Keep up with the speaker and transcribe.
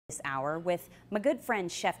this hour with my good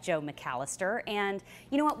friend Chef Joe McAllister. And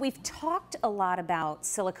you know what, we've talked a lot about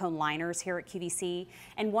silicone liners here at QVC,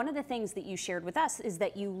 and one of the things that you shared with us is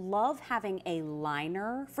that you love having a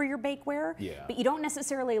liner for your bakeware, but you don't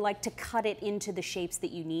necessarily like to cut it into the shapes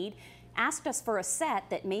that you need. Asked us for a set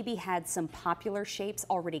that maybe had some popular shapes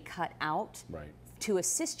already cut out to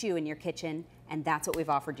assist you in your kitchen, and that's what we've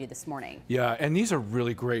offered you this morning. Yeah, and these are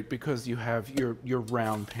really great because you have your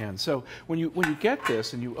round pan. So when you get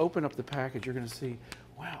this and you open up the package, you're going to see,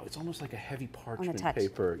 wow, it's almost like a heavy parchment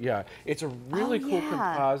paper. Yeah, it's a really cool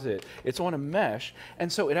composite. It's on a mesh,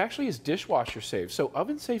 and so it actually is dishwasher safe. So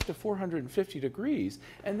oven safe to 450 degrees,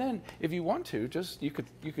 and then if you want to, just you could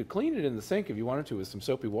clean it in the sink if you wanted to with some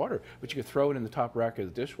soapy water, but you could throw it in the top rack of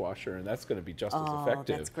the dishwasher, and that's going to be just as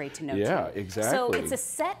effective. That's great to know. Yeah, too. exactly. So it's a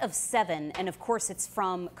set of 7, and of course it's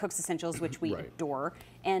from CooksEssentials, which we adore.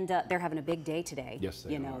 And they're having a big day today. Yes, they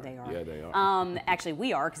are. You know they are. Yeah, they are. Actually,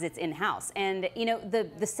 we are, because it's in-house. And you know,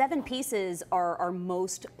 the 7 pieces are our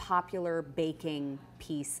most popular baking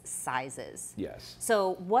piece sizes. Yes.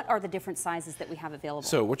 So what are the different sizes that we have available?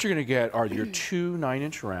 So what you're going to get are your 2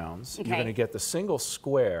 9-inch rounds. You're going to get the single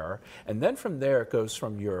square, and then from there it goes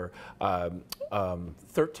from your 11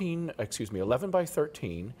 by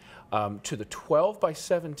 13 to the 12 by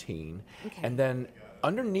 17, and then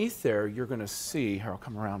underneath there, you're going to see, here, I'll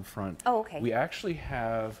come around front. Oh, okay. We actually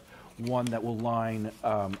have one that will line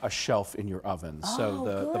a shelf in your oven. So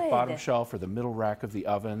the bottom shelf or the middle rack of the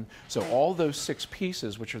oven. So all those 6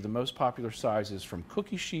 pieces, which are the most popular sizes, from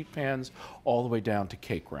cookie sheet pans all the way down to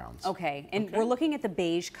cake rounds. Okay, and we're looking at the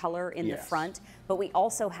beige color in the front, but we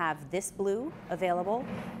also have this blue available,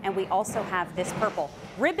 and we also have this purple.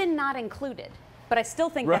 Ribbon not included, but I still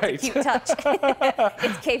think that's a cute touch.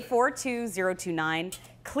 It's K42029.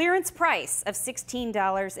 Clearance price of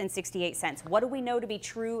 $16.68. What do we know to be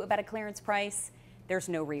true about a clearance price? There's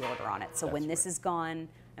no reorder on it. So when this is gone,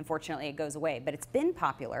 unfortunately, it goes away. But it's been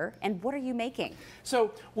popular. And what are you making?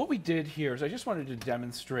 So what we did here is I just wanted to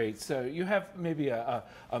demonstrate. So you have maybe a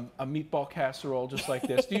meatball casserole just like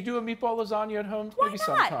this. Do you do a meatball lasagna at home? Why maybe not?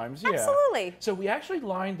 Sometimes. Yeah. Absolutely. So we actually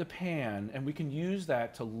lined the pan, and we can use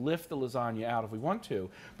that to lift the lasagna out if we want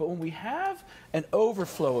to. But when we have an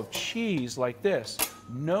overflow of cheese like this,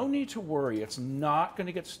 no need to worry. It's not going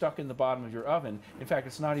to get stuck in the bottom of your oven. In fact,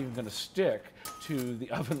 it's not even going to stick to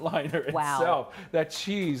the oven liner itself. That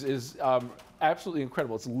cheese is absolutely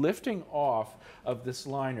incredible. It's lifting off of this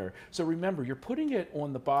liner. So remember, you're putting it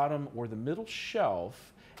on the bottom or the middle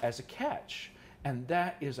shelf as a catch. And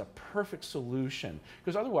that is a perfect solution,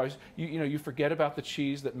 because otherwise, you forget about the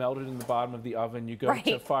cheese that melted in the bottom of the oven. You go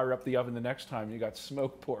to fire up the oven the next time, and you got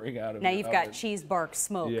smoke pouring out of it. Now you've got cheese bark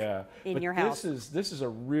smoke in your house. This is a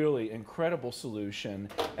really incredible solution.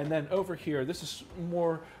 And then over here, this is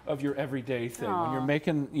more of your everyday thing when you're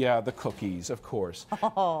making the cookies, of course.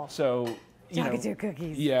 So.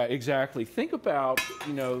 Cookies. Yeah, exactly. Think about,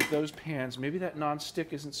 those pans. Maybe that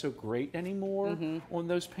nonstick isn't so great anymore on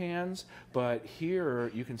those pans, but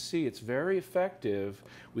here you can see it's very effective.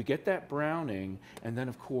 We get that browning, and then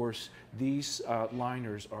of course these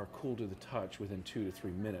liners are cool to the touch within 2 to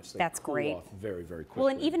 3 minutes. They cool off very, very quickly. Well,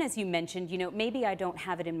 and even as you mentioned, maybe I don't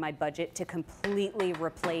have it in my budget to completely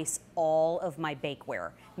replace all of my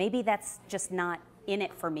bakeware. Maybe that's just not in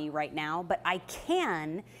it for me right now, but I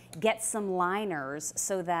can get some liners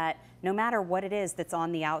so that no matter what it is that's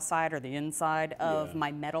on the outside or the inside of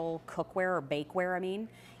my metal cookware or bakeware,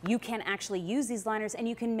 you can actually use these liners and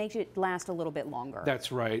you can make it last a little bit longer.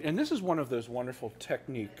 That's right. And this is one of those wonderful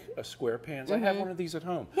Technique square pans. I have one of these at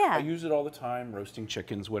home. Yeah. I use it all the time, roasting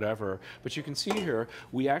chickens, whatever. But you can see here,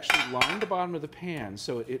 we actually line the bottom of the pan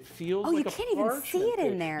so it feels like a parchment. You can't even see it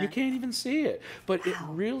in there. You can't even see it. But it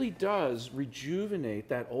really does rejuvenate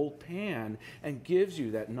that old pan and gives you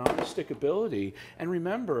that non-stick ability. And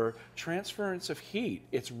remember, transference of heat.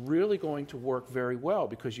 It's really going to work very well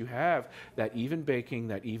because you have that even baking,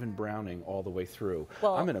 that even browning all the way through.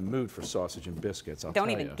 Well, I'm in a mood for sausage and biscuits, I'll tell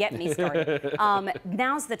you. Don't even get me started.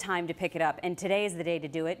 Now's the time to pick it up, and today is the day to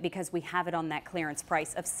do it because we have it on that clearance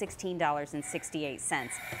price of $16.68.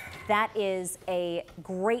 That is a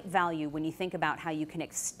great value when you think about how you can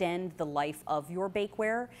extend the life of your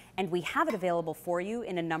bakeware, and we have it available for you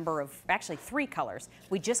in a number of, actually 3 colors.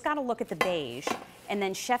 We just got to look at the beige, and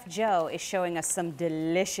then Chef Joe is showing us some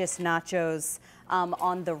delicious nachos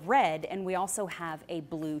on the red, and we also have a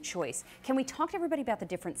blue choice. Can we talk to everybody about the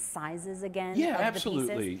different sizes again? Yeah, of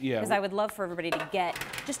absolutely. The pieces? Yeah, because I would love for everybody to get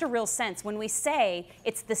just a real sense. When we say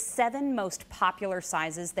it's the 7 most popular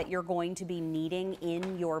sizes that you're going to be needing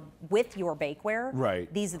with your bakeware,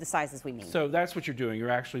 right? These are the sizes we mean. So that's what you're doing. You're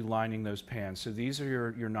actually lining those pans. So these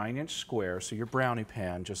are your 9-inch squares. So your brownie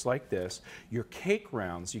pan, just like this. Your cake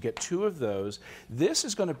rounds, you get 2 of those. This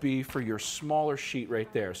is going to be for your smaller sheet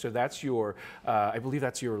right there. So that's your, I believe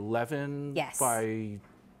that's your 11 by.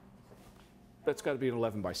 That's got to be an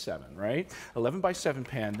 11 by 7, right? 11 by 7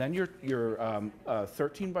 pan. Then your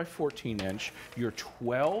 13 by 14 inch, your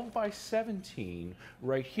 12 by 17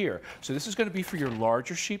 right here. So this is going to be for your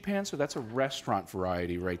larger sheet pan. So that's a restaurant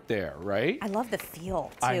variety right there, right? I love the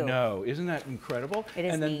feel too. I know, isn't that incredible? It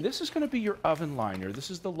is. And then neat. This is going to be your oven liner.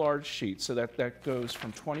 This is the large sheet. So that goes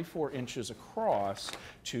from 24 inches across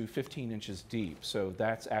to 15 inches deep. So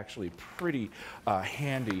that's actually pretty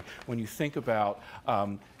handy when you think about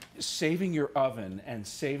saving your oven and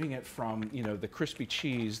saving it from, you know, the crispy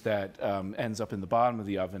cheese that ends up in the bottom of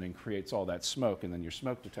the oven and creates all that smoke, and then your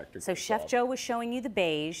smoke detector. So Chef Joe was showing you the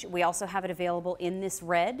beige. We also have it available in this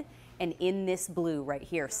red and in this blue right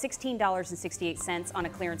here. $16.68 on a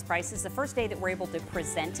clearance price. This is the first day that we're able to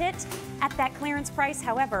present it at that clearance price.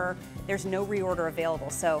 However, there's no reorder available.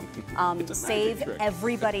 So save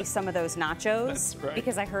everybody some of those nachos. That's right.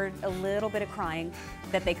 Because I heard a little bit of crying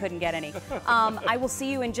that they couldn't get any. I will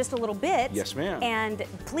see you in just a little bit. Yes, ma'am. And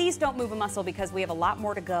please don't move a muscle because we have a lot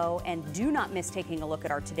more to go. And do not miss taking a look at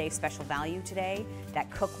our today's special value today. That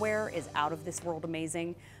cookware is out of this world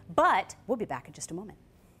amazing. But we'll be back in just a moment.